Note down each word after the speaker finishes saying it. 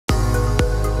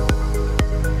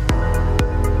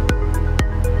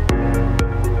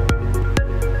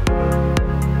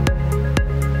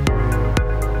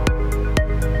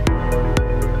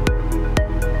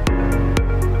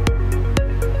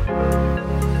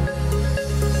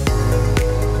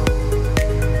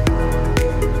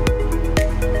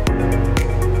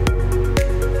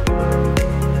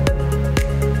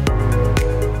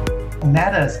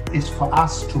is for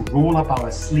us to roll up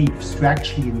our sleeves, to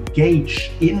actually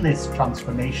engage in this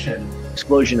transformation.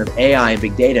 Explosion of AI and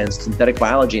big data and synthetic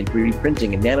biology and 3D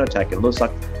printing and nanotech and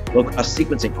low-cost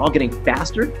sequencing all getting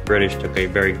faster. British took a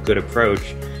very good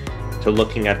approach to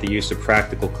looking at the use of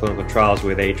practical clinical trials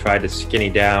where they tried to skinny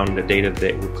down the data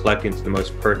that were collecting to the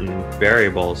most pertinent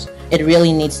variables. It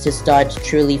really needs to start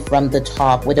truly from the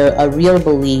top with a real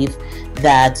belief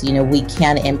that, we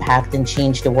can impact and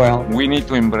change the world. We need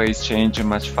to embrace change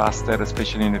much faster,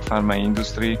 especially in the pharma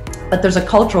industry. But there's a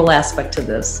cultural aspect to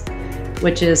this,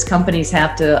 which is companies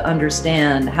have to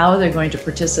understand how they're going to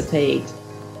participate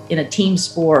in a team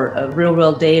sport of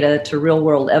real-world data to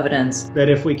real-world evidence. That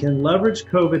if we can leverage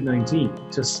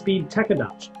COVID-19 to speed tech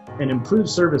adoption and improve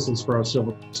services for our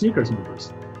silver sneakers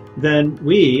members, then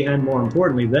we, and more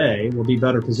importantly they, will be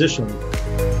better positioned.